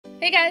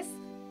Hey guys!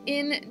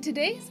 In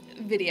today's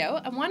video,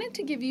 I wanted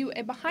to give you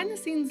a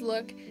behind-the-scenes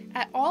look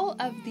at all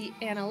of the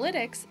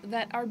analytics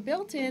that are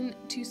built in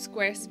to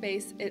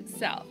Squarespace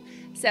itself.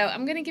 So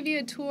I'm going to give you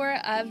a tour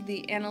of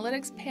the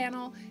analytics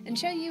panel and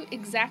show you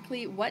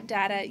exactly what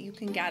data you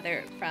can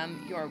gather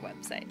from your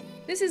website.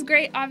 This is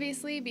great,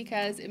 obviously,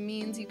 because it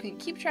means you can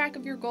keep track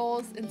of your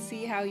goals and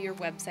see how your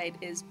website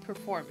is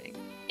performing.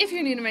 If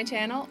you're new to my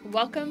channel,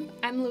 welcome.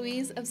 I'm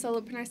Louise of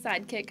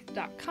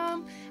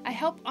solopreneurs.sidekick.com. I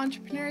help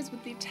entrepreneurs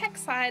with the tech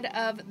side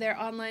of their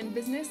online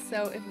business,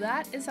 so if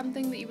that is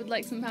something that you would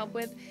like some help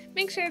with,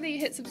 make sure that you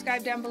hit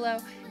subscribe down below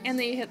and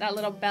that you hit that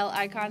little bell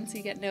icon so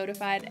you get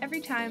notified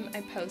every time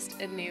I post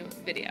a new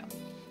video.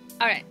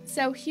 Alright,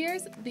 so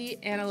here's the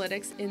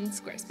analytics in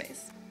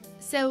Squarespace.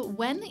 So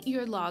when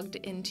you're logged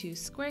into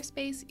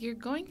Squarespace, you're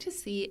going to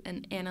see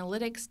an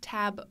analytics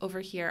tab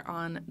over here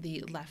on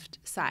the left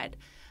side.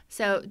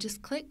 So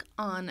just click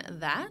on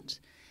that,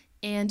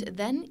 and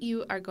then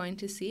you are going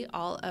to see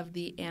all of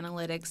the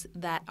analytics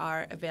that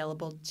are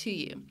available to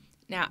you.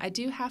 Now, I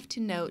do have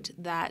to note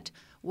that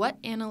what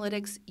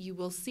analytics you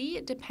will see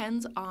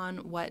depends on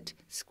what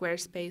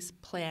Squarespace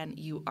plan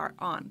you are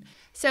on.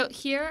 So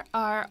here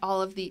are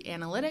all of the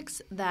analytics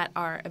that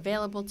are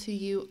available to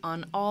you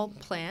on all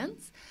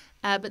plans.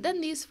 But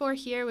then these four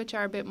here, which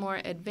are a bit more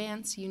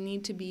advanced, you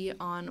need to be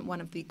on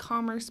one of the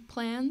commerce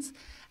plans.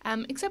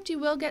 Except you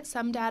will get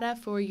some data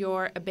for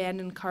your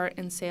abandoned cart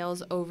and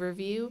sales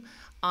overview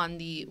on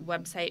the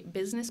website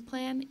business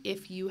plan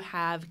if you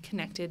have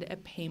connected a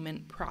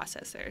payment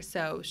processor,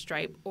 so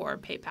Stripe or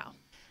PayPal.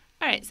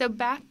 All right, so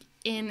back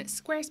in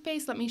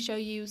Squarespace, let me show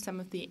you some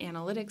of the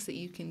analytics that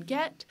you can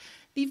get.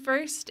 The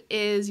first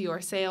is your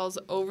sales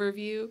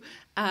overview.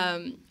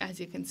 As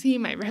you can see,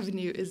 my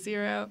revenue is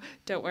 0.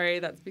 Don't worry,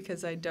 that's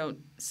because I don't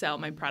sell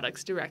my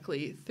products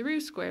directly through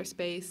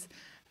Squarespace.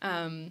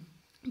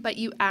 But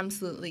you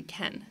absolutely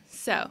can.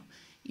 So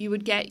you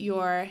would get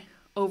your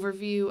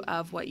overview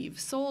of what you've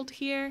sold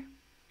here.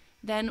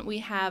 Then we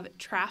have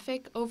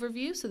traffic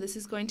overview. So this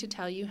is going to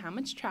tell you how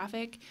much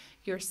traffic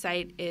your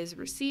site is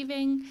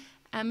receiving.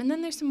 And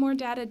then there's some more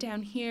data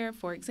down here.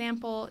 For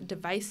example,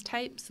 device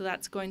type. So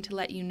that's going to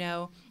let you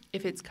know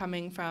if it's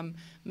coming from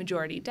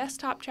majority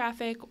desktop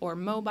traffic or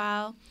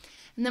mobile.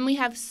 And then we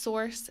have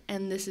source,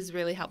 and this is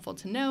really helpful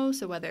to know.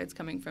 So whether it's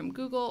coming from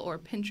Google or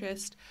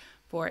Pinterest,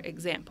 for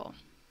example.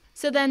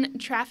 So then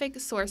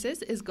traffic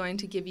sources is going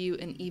to give you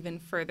an even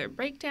further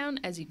breakdown,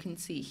 as you can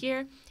see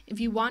here. If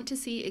you want to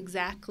see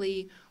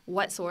exactly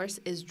what source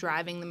is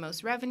driving the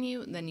most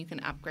revenue, then you can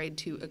upgrade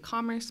to a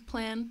commerce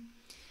plan.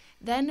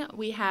 Then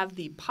we have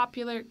the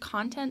popular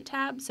content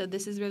tab. So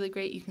this is really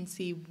great. You can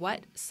see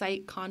what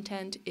site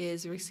content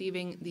is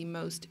receiving the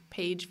most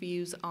page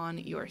views on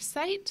your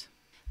site.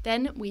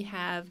 Then we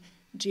have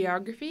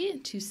geography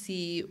to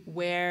see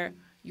where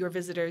your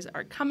visitors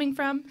are coming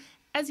from.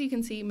 As you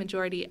can see,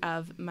 majority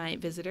of my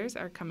visitors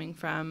are coming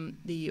from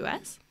the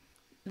US.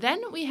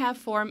 Then we have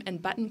form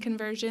and button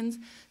conversions.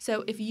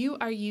 So if you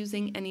are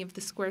using any of the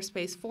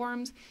Squarespace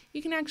forms,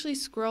 you can actually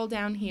scroll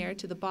down here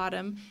to the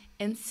bottom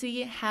and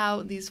see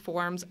how these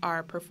forms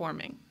are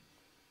performing.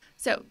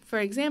 So for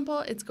example,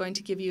 it's going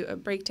to give you a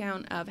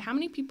breakdown of how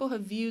many people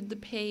have viewed the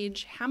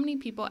page, how many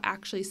people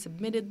actually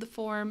submitted the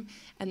form,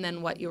 and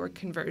then what your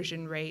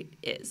conversion rate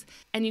is.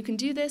 And you can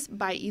do this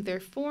by either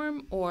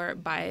form or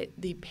by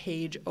the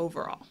page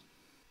overall.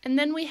 And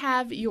then we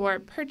have your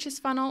purchase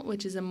funnel,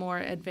 which is a more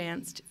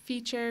advanced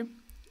feature,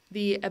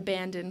 the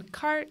abandoned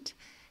cart,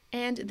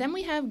 and then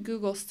we have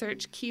Google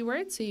search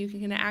keywords, so you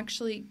can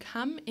actually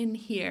come in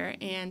here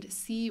and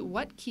see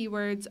what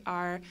keywords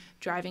are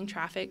driving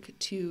traffic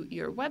to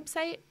your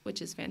website,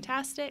 which is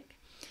fantastic.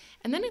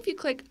 And then if you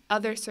click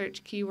other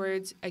search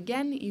keywords,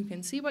 again, you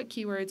can see what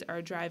keywords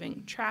are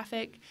driving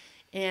traffic,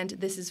 and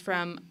this is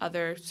from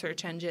other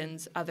search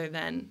engines other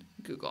than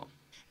Google.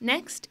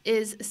 Next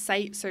is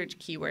site search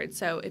keywords.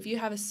 So if you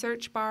have a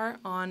search bar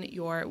on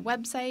your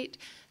website,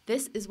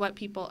 this is what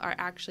people are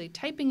actually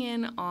typing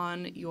in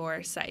on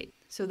your site.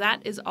 So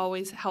that is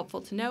always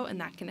helpful to know,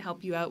 and that can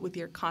help you out with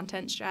your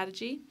content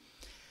strategy.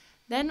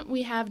 Then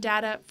we have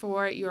data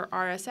for your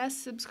RSS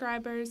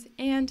subscribers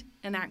and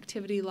an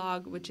activity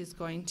log, which is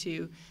going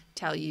to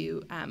tell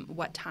you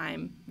what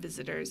time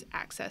visitors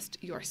accessed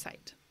your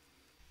site.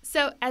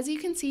 So as you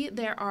can see,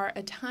 there are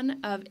a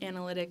ton of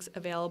analytics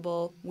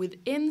available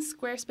within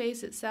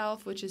Squarespace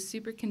itself, which is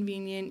super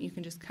convenient. You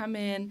can just come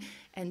in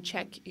and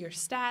check your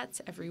stats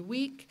every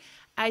week.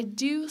 I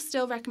do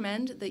still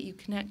recommend that you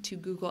connect to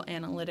Google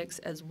Analytics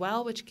as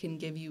well, which can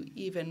give you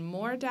even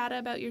more data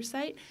about your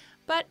site,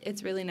 but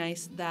it's really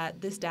nice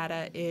that this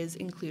data is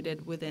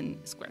included within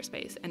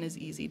Squarespace and is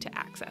easy to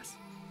access.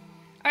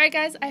 Alright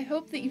guys, I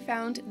hope that you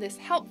found this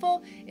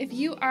helpful. If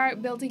you are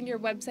building your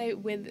website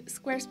with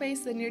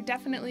Squarespace, then you're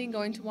definitely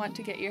going to want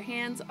to get your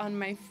hands on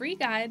my free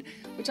guide,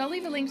 which I'll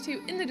leave a link to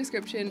in the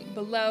description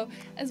below,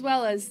 as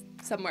well as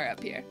somewhere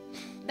up here.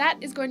 That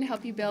is going to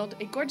help you build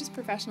a gorgeous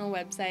professional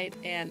website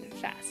and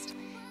fast.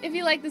 If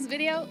you like this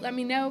video, let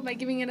me know by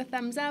giving it a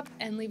thumbs up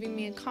and leaving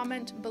me a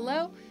comment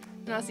below,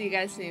 and I'll see you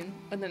guys soon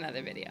with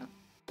another video.